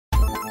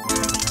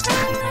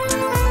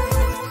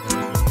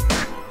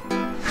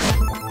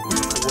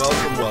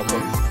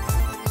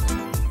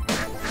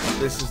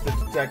this is the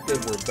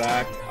detective. We're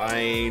back.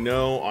 I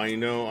know. I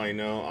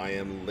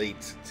am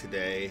late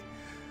today.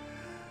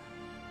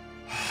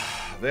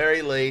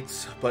 Very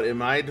late, but in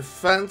my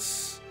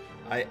defense,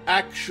 I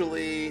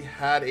actually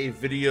had a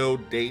video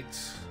date.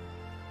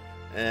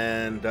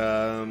 And,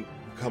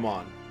 come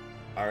on.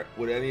 Alright,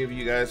 would any of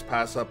you guys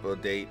pass up a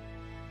date?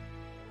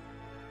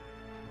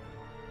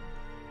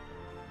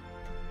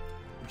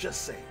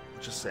 Just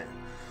saying.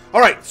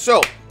 Alright,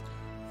 so,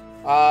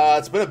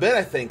 it's been a bit,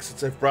 I think,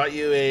 since I've brought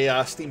you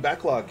a Steam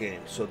Backlog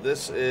game. So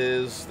this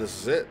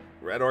is it.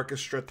 Red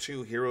Orchestra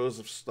 2, Heroes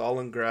of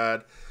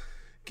Stalingrad.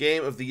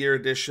 Game of the Year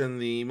edition.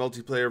 The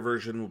multiplayer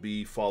version will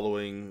be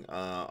following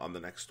on the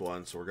next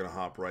one. So we're going to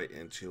hop right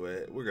into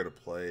it. We're going to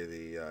play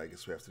the, I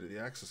guess we have to do the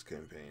Axis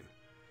campaign.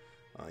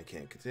 I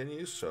can't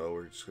continue, so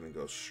we're just going to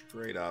go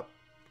straight up.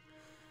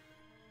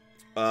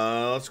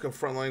 Let's go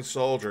Frontline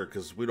Soldier,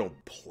 because we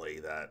don't play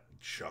that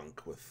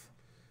junk with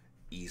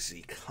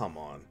easy. Come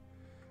on.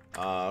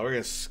 We're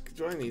gonna.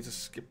 Do I need to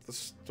skip the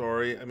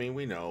story? I mean,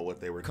 we know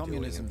what they were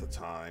doing at the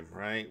time,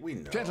 right? We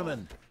know.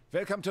 Gentlemen,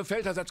 welcome to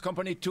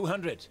Feldersatz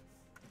 200.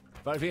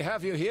 While we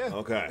have you here,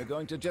 we're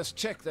going to just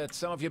check that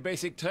some of your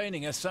basic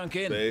training has sunk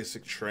in.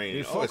 Basic training.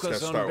 We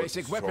focus on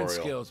basic weapon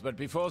skills, but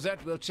before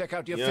that, we'll check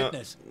out your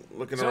fitness.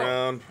 Looking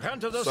around. Run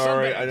to those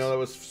Sorry, sunbeds. I know that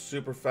was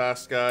super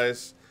fast,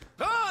 guys.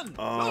 Run!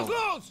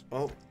 Close!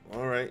 Oh,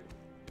 all right.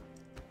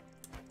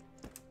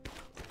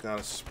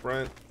 Gotta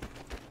sprint.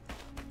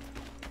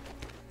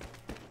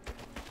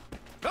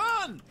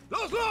 Run!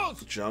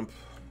 Close! Jump.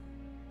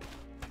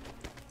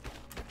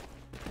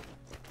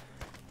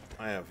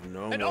 I have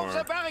no more. And over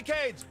the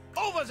barricades!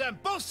 Over them!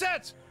 Both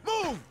sets!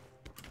 Move!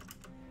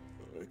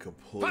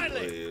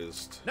 Completely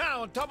used.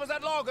 Now on top of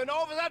that log and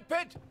over that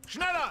pit!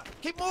 Schneller!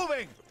 Keep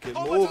moving! Keep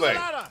over moving! To the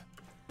ladder!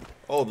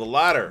 Oh, the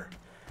ladder!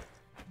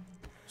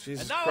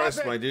 Jesus Christ,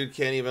 up my dude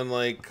can't even,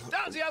 like...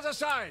 Down the other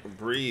side!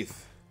 Breathe.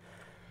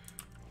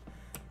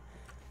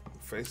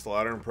 Face the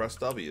ladder and press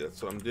W.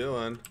 That's what I'm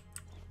doing.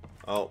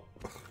 Oh.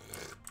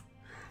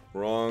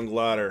 Wrong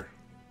ladder.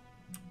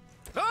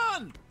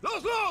 Run!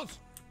 Loose!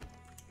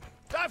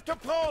 Dive to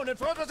prone in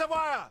front of the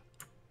wire!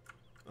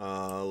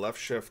 Left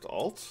shift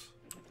alt?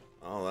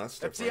 Oh, that's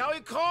different. Let's see how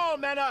you crawl,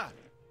 Männer!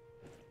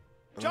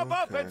 Jump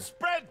up and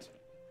sprint!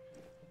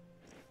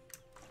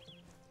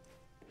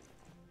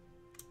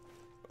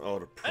 Oh,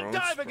 to prone and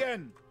dive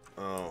again!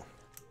 Oh.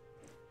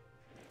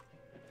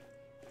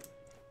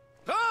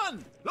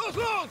 Run!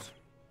 Loose!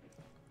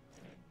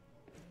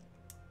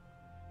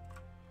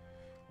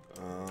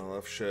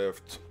 Left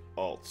shift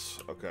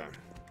alt. Okay.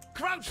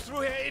 Crouch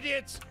through here,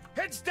 idiots!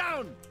 Heads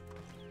down!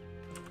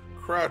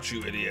 Crouch,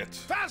 you idiot!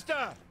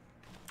 Faster!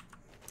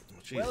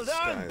 Jesus, well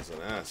done! This guy's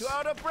an ass. Too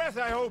out of breath,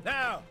 I hope.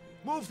 Now,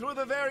 move through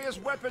the various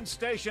weapon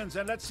stations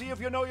and let's see if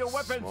you know your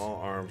weapons.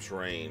 Small arms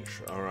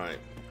range. Alright.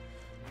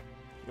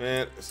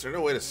 Man, is there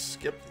no way to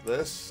skip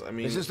this? I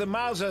mean... This is the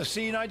Mauser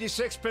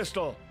C96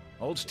 pistol.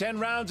 Holds 10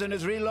 rounds and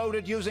is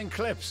reloaded using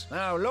clips.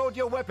 Now, load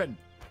your weapon.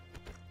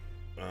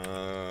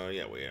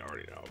 Yeah, we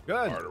already know.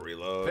 Good. Hard to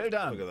reload. Well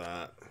done. Look at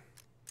that.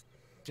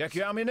 Check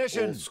your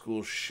ammunition. Old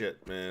school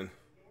shit, man.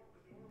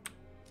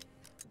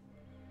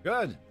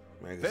 Good.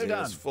 Magazine well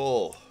done. is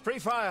full. Free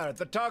fire at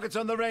the targets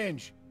on the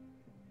range.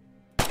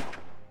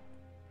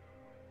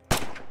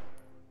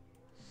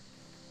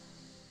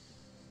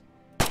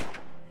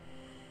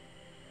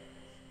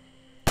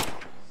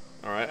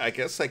 Alright, I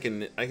guess I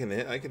can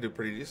do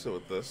pretty decent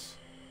with this.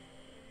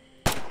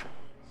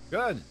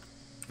 Good.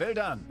 Well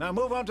done. Now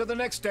move on to the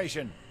next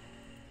station.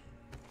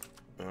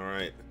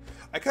 Alright.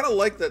 I kind of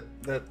like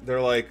that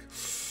they're like...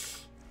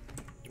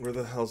 Where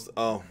the hell's...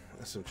 Oh,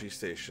 SMG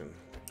station.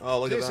 Oh,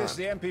 look at that. This is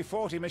the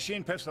MP40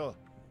 machine pistol.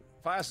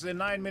 Fires the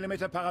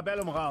 9mm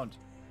Parabellum round.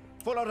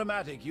 Full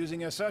automatic,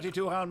 using a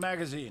 32-round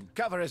magazine.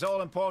 Cover is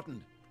all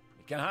important.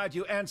 It can hide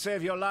you and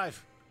save your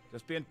life.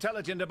 Just be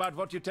intelligent about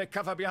what you take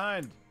cover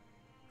behind.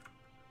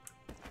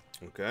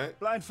 Okay.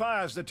 Blind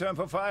fire is the term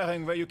for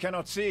firing where you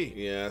cannot see.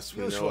 Yes,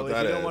 we Useful know what that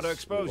is. if you don't want to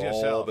expose We've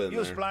yourself. all been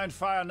Use there. blind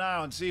fire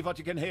now and see what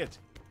you can hit.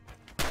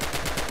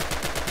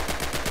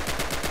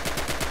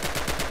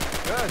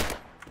 Good.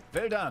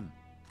 Well done.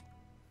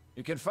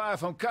 You can fire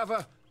from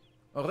cover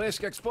or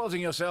risk exposing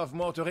yourself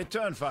more to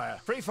return fire.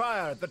 Free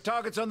fire at the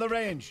targets on the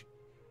range.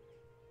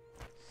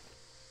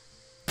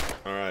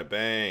 Alright,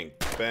 bang,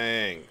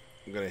 bang.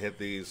 I'm gonna hit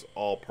these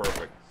all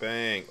perfect.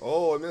 Bang.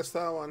 Oh, I missed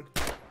that one.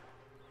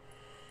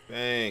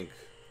 Bang.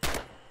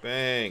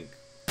 Bang.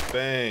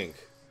 Bang.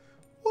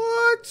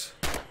 What?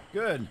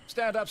 Good.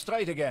 Stand up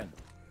straight again.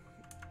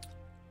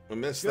 I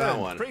missed Good. that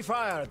one. Free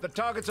fire at the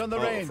targets on the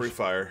range. Free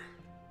fire.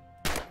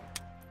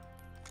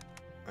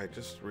 I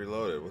just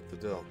reloaded. What the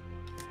deal?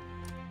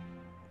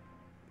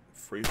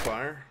 Free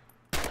fire?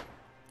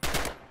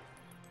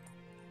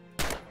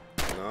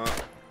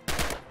 Not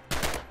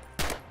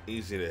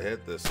easy to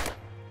hit this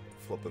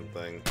flipping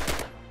thing.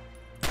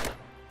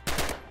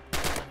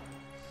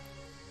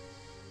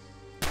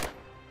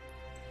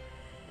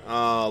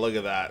 Oh, look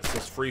at that. It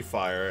says free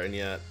fire, and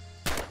yet...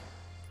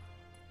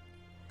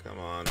 Come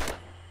on.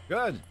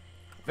 Good.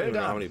 I don't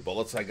even know how many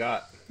bullets I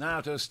got.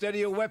 Now, to steady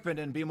your weapon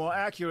and be more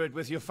accurate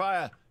with your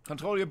fire,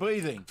 control your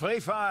breathing. Free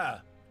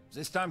fire.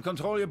 This time,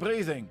 control your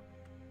breathing.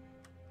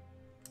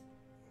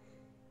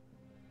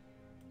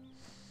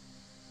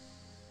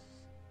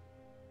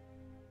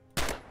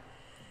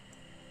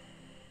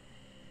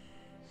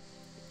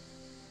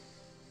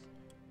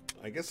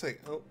 I guess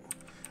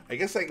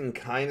I can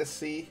kind of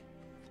see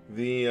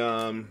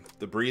the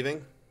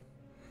breathing.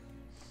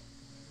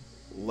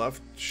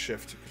 Left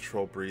shift to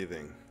control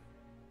breathing.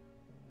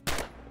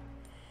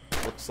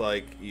 Looks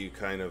like you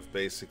kind of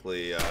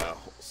basically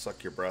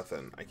suck your breath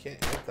in. I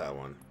can't hit that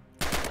one.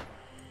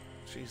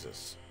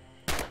 Jesus.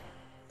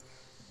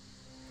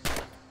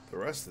 The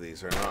rest of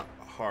these are not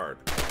hard.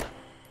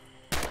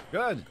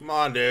 Good. Come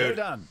on, dude. You're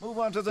done. Move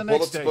on to the next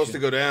next station. Bullet's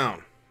supposed to go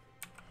down.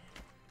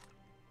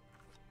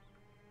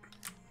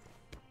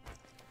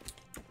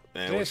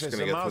 And we're just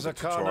going to get through the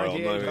tutorial. I'm not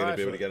even going to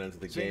be able to get into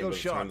the game by the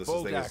time this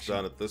thing is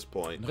done at this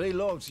point.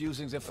 Reloads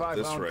using the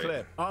 5-round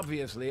clip.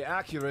 Obviously,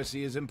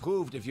 accuracy is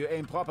improved if you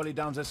aim properly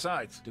down the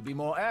sights. To be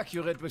more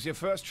accurate with your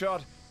first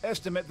shot,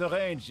 estimate the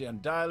range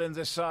and dial in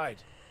the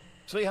sight.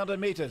 300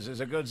 meters is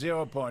a good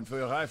 0 point for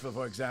your rifle,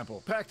 for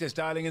example. Practice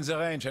dialing in the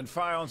range and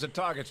fire on the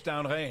targets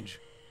downrange.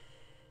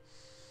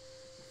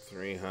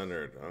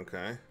 300,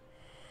 okay.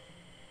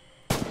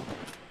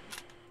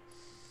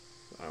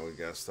 I would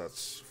guess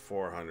that's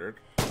 400.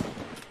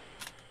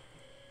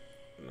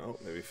 No,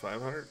 maybe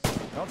 500.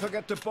 Don't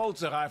forget to bolt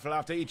the rifle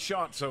after each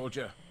shot,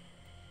 soldier.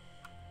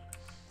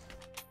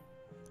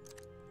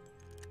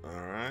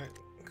 Alright,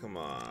 come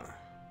on.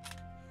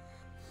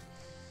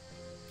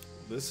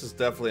 This is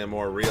definitely a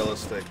more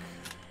realistic...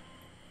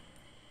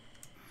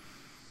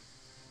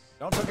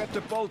 Don't forget to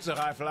bolt the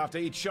rifle after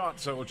each shot,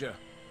 soldier.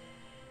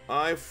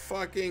 I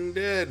fucking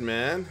did,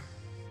 man.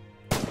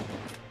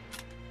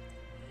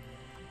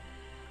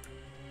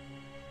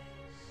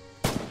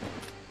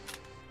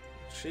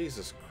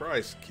 Jesus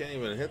Christ, can't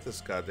even hit this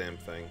goddamn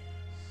thing.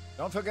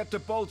 Don't forget to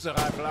bolt the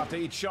rifle after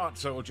each shot,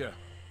 soldier.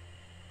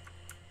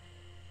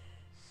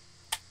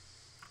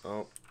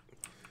 Oh.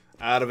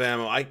 Out of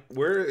ammo.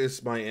 Where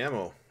is my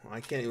ammo?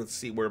 I can't even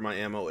see where my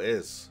ammo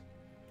is.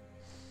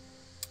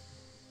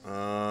 What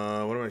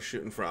am I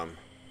shooting from?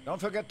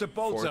 Don't forget to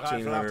bolt the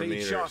rifle after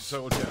each shot,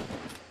 soldier.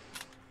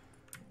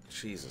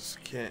 Jesus,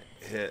 can't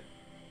hit.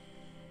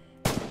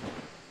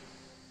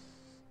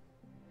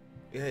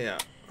 Yeah.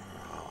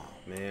 Oh,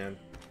 man.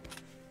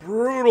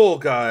 Brutal,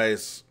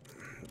 guys.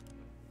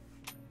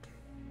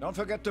 Don't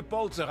forget to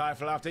bolt the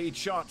rifle after each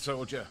shot,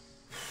 soldier.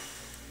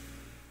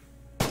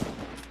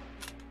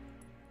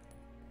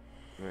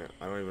 Man,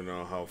 I don't even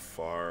know how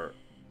far.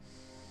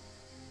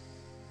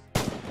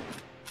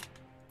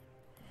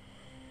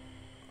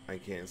 I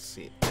can't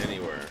see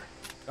anywhere.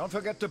 Don't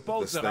forget to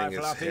bolt the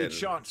rifle after each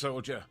shot,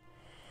 soldier.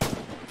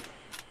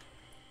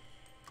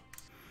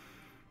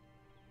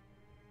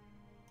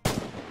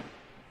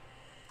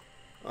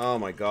 Oh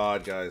my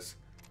God, guys.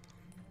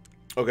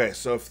 Okay,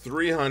 so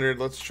 300.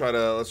 Let's try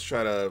to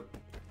figure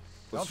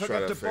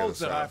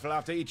this out.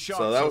 After each shot,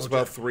 so that was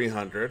about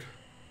 300.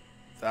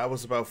 That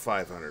was about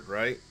 500,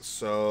 right?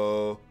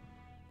 So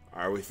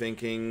are we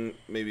thinking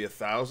maybe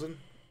 1,000?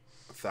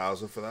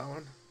 1,000 for that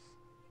one?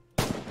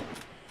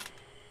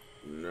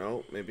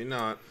 No, maybe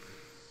not.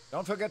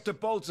 Don't forget to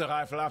bolt the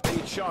rifle after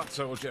each shot,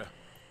 soldier.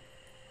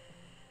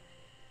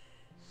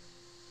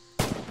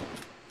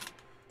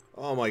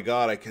 Oh my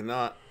God, I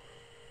cannot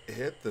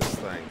hit this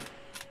thing.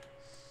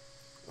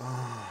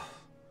 Oh.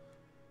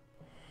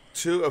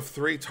 2 of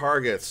 3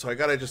 targets, so I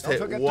gotta just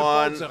hit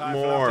one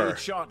more. After each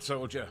shot,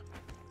 soldier.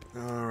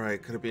 All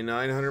right, could it be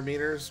 900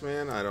 meters,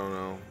 man? I don't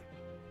know.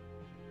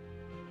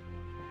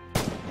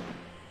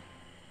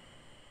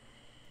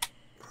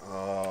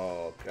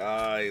 Oh,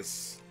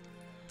 guys.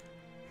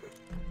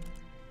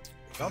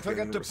 Don't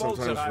forget to bolt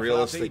the sometimes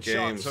realistic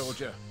games. Shot,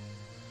 soldier.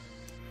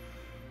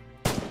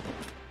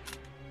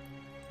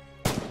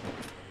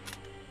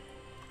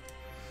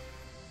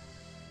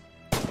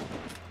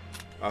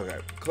 Okay,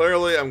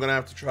 clearly I'm gonna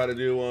have to try to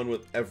do one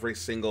with every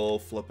single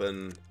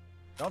flippin'...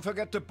 Don't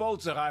forget to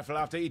bolt the rifle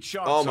after each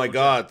shot. Oh my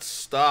God,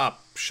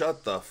 stop.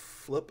 Shut the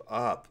flip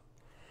up.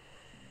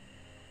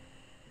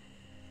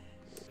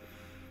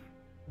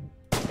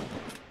 Okay,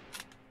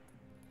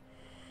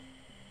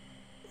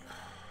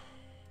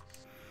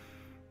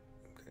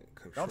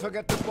 don't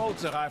forget to bolt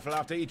the rifle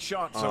after each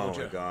shot,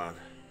 soldier. Oh my God.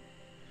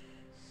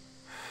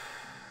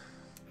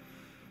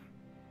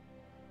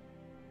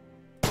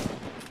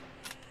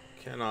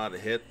 Cannot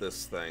hit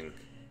this thing.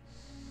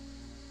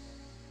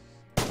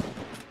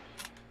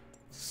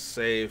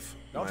 Save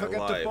Don't my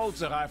forget life. to bolt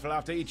the rifle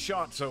after each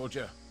shot,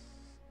 soldier.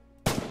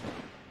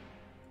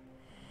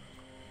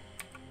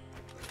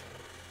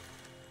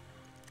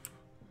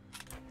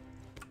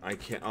 I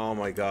can't. Oh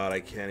my God, I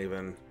can't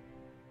even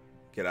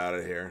get out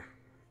of here.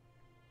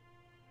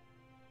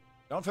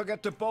 Don't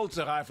forget to bolt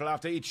the rifle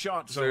after each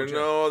shot, soldier. There's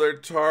no other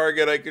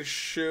target I could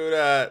shoot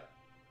at.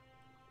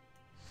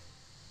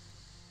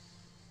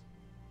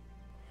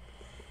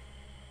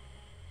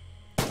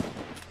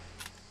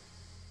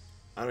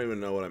 I don't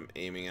even know what I'm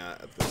aiming at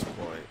this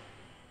point.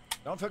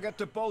 Don't forget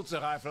to bolt the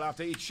rifle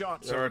after each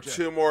shot, There are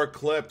soldier. 2 more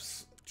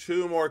clips.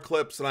 2 more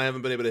clips, and I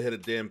haven't been able to hit a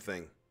damn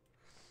thing.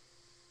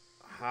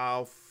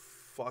 How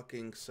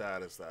fucking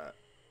sad is that?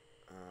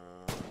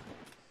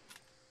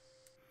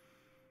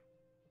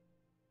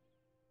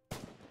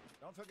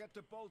 Don't forget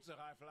to bolt the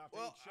rifle after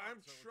Well, each shot,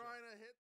 I'm soldier. trying to hit...